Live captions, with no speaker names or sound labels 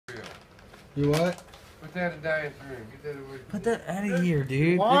You what? Put that in Diane's room. Get that away. Put that out of here,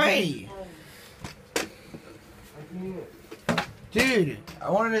 dude. Why? I can't. Dude, I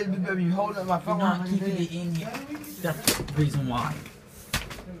wanted to be holding up my You're phone. not keeping it in here. That's the reason why.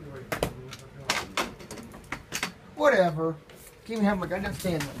 Whatever. Can't even have my goddamn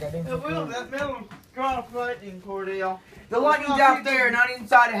stand. My goddamn It will. That metal's cross lightning, Cordell. The lightning's out there, not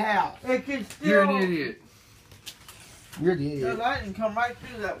inside the house. It can still. You're an idiot. You're the The idiot. lightning come right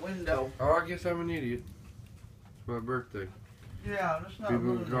through that window. Oh, I guess I'm an idiot. It's my birthday. Yeah, that's not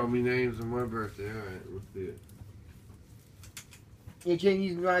People good. can call me names on my birthday. Alright, let's do it. You can't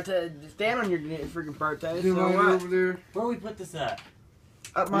use my stand on your freaking birthday. Do So mine what? over there. Where we put this at?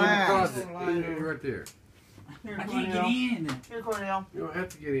 Up In my the ass. closet. Right there. Here, I can't get Cordell. in. Here, Cordell. You don't have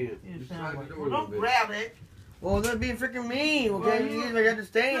to get in. You Just sound slide the like. door Well, a little don't bit. grab it. Well, that'd be freaking mean. Well, Okay, you use my goddamn You're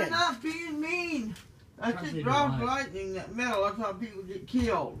stand. not being mean. That's Probably just drops right. lightning, that metal. That's how people get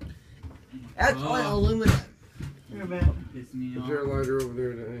killed. That's Oh. all aluminum. Here, man. Piss me Is off. there a lighter over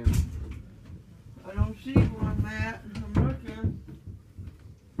there?